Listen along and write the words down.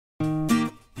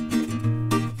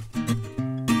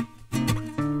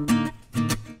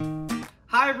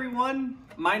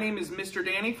My name is Mr.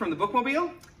 Danny from the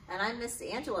Bookmobile. And I'm Miss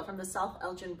Angela from the South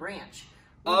Elgin branch.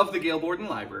 Of the Gail Borden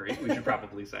Library, we should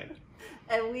probably say.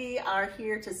 And we are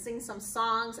here to sing some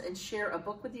songs and share a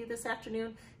book with you this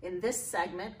afternoon in this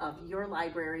segment of Your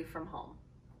Library from Home.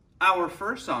 Our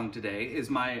first song today is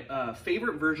my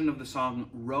favorite version of the song,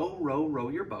 Row, Row, Row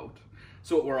Your Boat.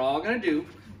 So what we're all going to do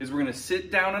is we're going to sit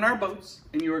down in our boats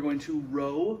and you are going to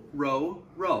row, row,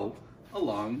 row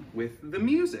along with the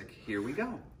music. Here we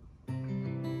go.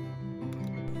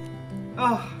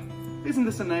 Oh, isn't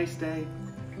this a nice day?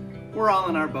 We're all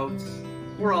in our boats,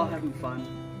 we're all having fun,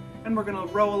 and we're gonna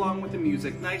row along with the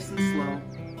music nice and slow,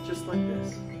 just like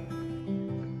this.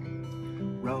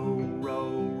 Row, row,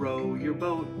 row your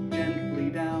boat gently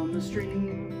down the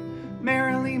stream.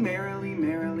 Merrily, merrily,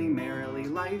 merrily, merrily,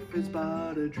 life is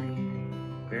but a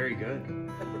dream. Very good.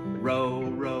 Row,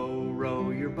 row,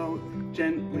 row your boat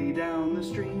gently down the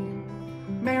stream.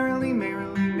 Merrily,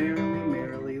 merrily, merrily,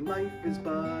 merrily, life is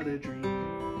but a dream.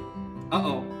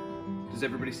 Uh-oh. Does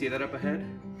everybody see that up ahead?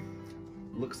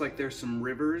 Looks like there's some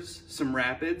rivers, some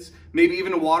rapids, maybe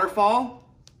even a waterfall.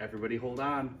 Everybody hold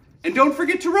on. And don't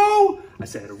forget to row! I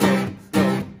said row,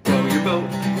 row, row your boat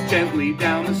gently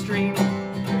down the stream.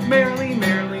 Merrily,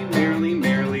 merrily, merrily,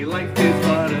 merrily, life is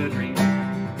but a dream.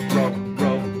 Row,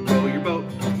 row, row your boat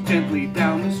gently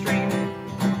down the stream.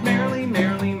 Merrily,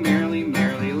 merrily, merrily,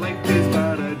 merrily, life is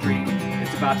but a dream.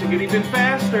 It's about to get even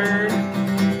faster.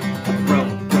 Row,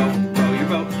 row, row your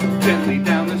boat gently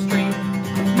down the stream.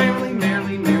 Merrily,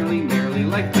 merrily, merrily, merrily,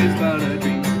 life is but a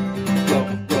dream. Row,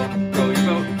 row, row your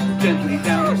boat gently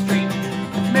down the stream.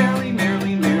 Merrily,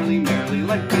 merrily, merrily, merrily,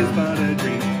 life is but a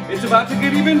dream. It's about to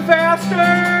get even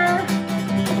faster.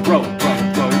 Row, row,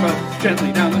 row your boat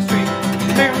gently down the stream.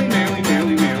 Merrily, merrily,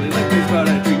 merrily, merrily, life is but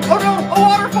a dream. Oh no, a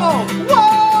waterfall! Whoa!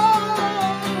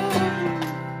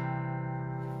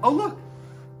 Oh look,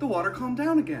 the water calmed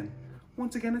down again.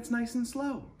 Once again, it's nice and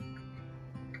slow.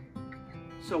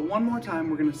 So one more time,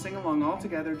 we're gonna sing along all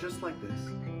together just like this.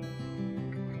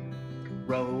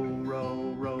 Row,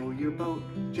 row, row your boat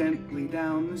gently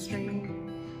down the stream.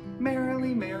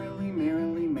 Merrily, merrily,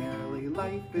 merrily, merrily,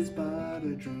 life is but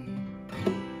a dream.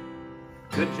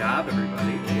 Good job,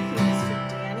 everybody. Thank you, Mr.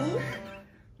 Danny.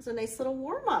 It was a nice little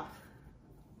warm-up.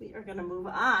 We are gonna move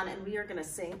on and we are gonna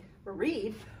sing or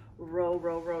read Row,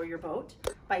 Row, Row Your Boat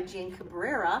by Jane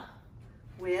Cabrera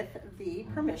with the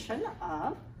permission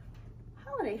of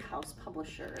Holiday House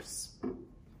Publishers.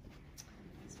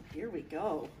 So here we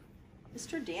go.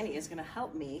 Mr. Danny is going to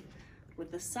help me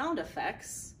with the sound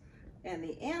effects and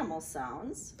the animal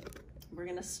sounds. We're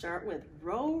going to start with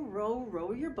row, row,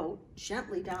 row your boat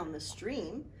gently down the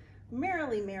stream.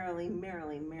 Merrily, merrily,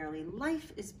 merrily, merrily,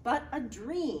 life is but a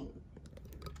dream.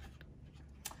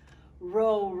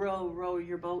 Row, row, row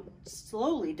your boat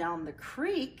slowly down the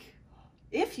creek.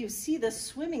 If you see the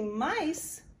swimming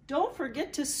mice, don't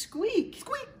forget to squeak.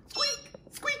 Squeak, squeak,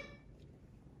 squeak.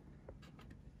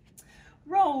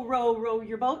 Row, row, row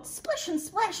your boat, splish and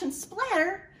splash and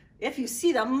splatter. If you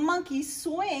see the monkeys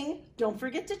swing, don't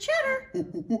forget to chatter.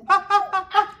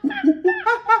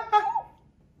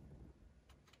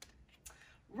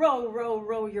 Row, row,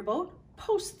 row your boat,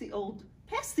 past the old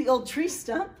tree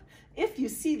stump. If you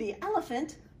see the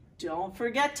elephant, don't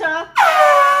forget to...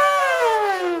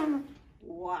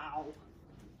 Wow.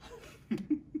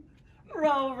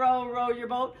 Row, row, row your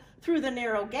boat through the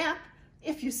narrow gap.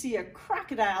 If you see a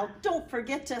crocodile, don't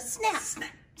forget to snap.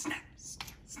 Snap, snap, snap,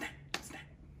 snap, snap.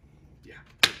 Yeah.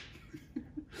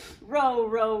 Row,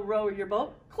 row, row your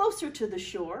boat closer to the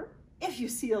shore. If you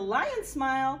see a lion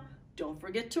smile, don't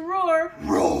forget to roar.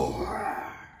 Roar.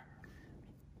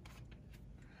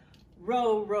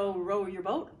 Row, row, row your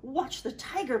boat. Watch the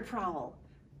tiger prowl.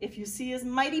 If you see his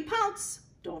mighty pounce,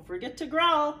 don't forget to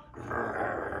growl.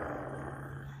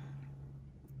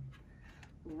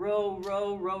 Row,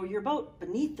 row, row your boat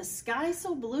beneath the sky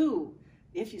so blue.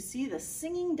 If you see the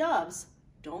singing doves,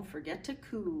 don't forget to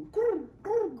coo.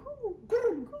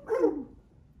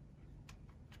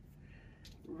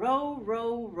 Row,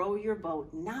 row, row your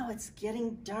boat. Now it's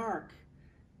getting dark.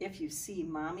 If you see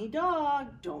mommy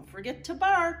dog, don't forget to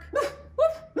bark.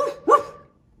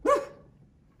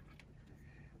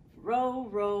 Row,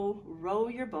 row, row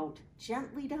your boat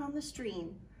gently down the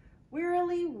stream.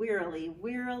 Wearily, wearily,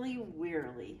 wearily,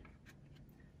 wearily.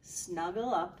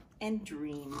 Snuggle up and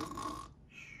dream. Oh,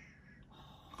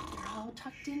 you're all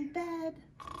tucked in bed.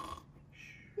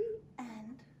 The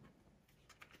end.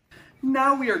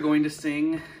 Now we are going to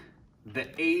sing the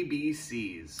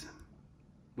ABCs,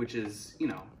 which is, you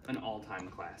know, an all-time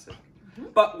classic.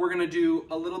 But we're gonna do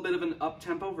a little bit of an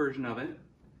up-tempo version of it,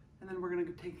 and then we're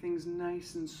gonna take things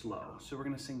nice and slow. So we're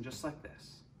gonna sing just like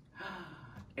this.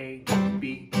 A,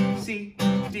 B, C,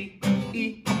 D,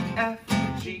 E, F,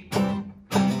 G,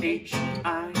 H,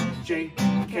 I, J,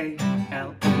 K,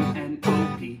 L, M, N,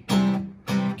 O, P,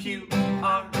 Q,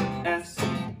 R, S,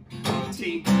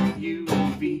 T, U,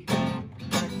 V,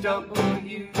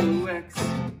 W, X,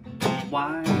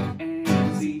 Y, and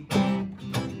Z.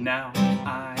 Now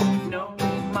I know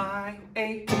my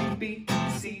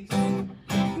ABCs.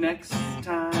 Next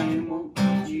time, won't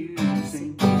you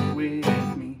sing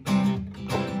with me?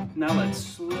 Now let's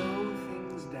slow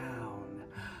things down.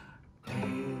 A,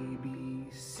 B,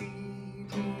 C,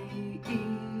 D,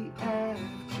 E, F,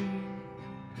 G,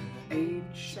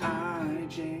 H, I,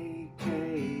 J,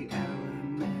 K, L,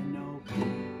 M, N, O, P,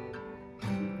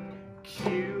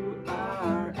 Q,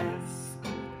 R, S,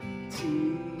 T,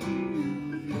 U,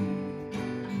 V,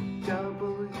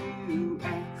 W,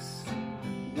 X,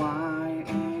 Y,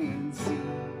 and Z.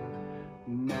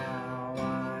 Now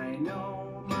I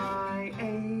know my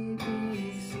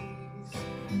ABCs.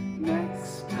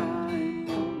 Next time,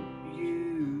 won't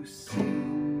you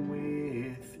sing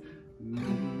with me?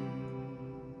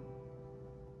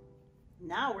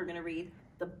 Now we're going to read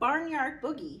The Barnyard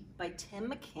Boogie by Tim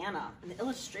McCanna, and the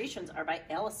illustrations are by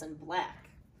Allison Black.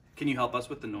 Can you help us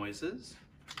with the noises?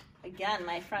 Again,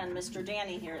 my friend Mr.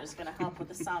 Danny here is going to help with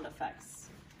the sound effects.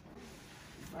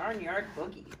 Barnyard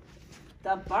Boogie.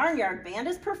 The Barnyard Band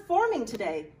is performing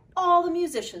today. All the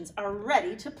musicians are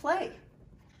ready to play.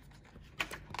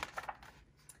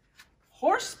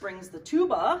 Horse brings the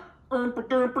tuba.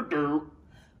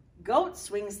 Goat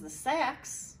swings the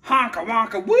sax. Honka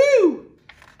wonka woo!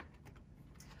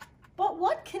 But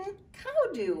what can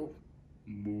cow do?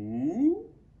 Moo?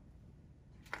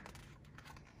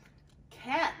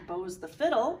 Cat bows the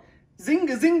fiddle.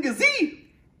 Zinga zinga zee!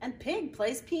 And pig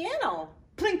plays piano.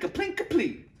 Plinka plinka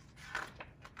plee!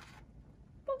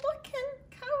 But what can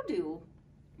cow do?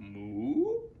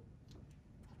 Moo?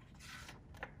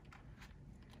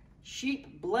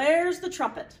 Sheep blares the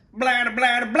trumpet. Blah da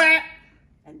blah da blah!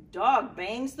 And dog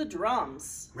bangs the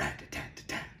drums.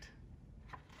 Rat-a-tat-a-tat!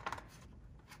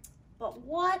 But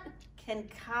what can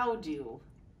cow do?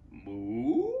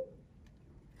 Moo?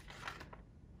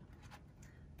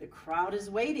 The crowd is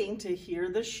waiting to hear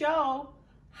the show.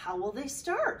 How will they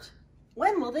start?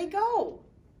 When will they go?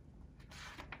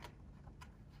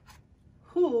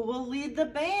 Who will lead the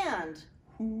band?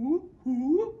 Who?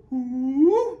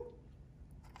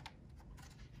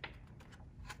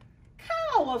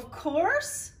 Cow, of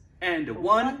course. And a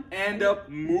one and a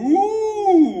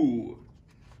moo!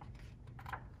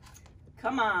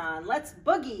 Come on, let's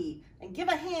boogie and give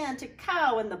a hand to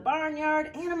Cow and the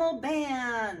Barnyard Animal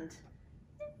Band.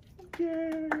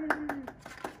 Yay!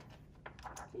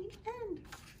 The end.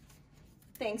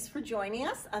 Thanks for joining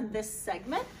us on this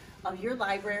segment of your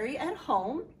library at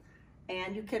home.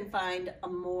 And you can find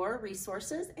more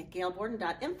resources at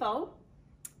gailborden.info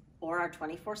or our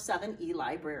 24/7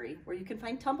 e-library, where you can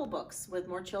find tumble books with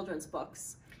more children's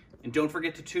books. And don't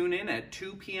forget to tune in at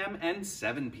 2 p.m. and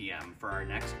 7 p.m. for our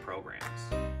next programs.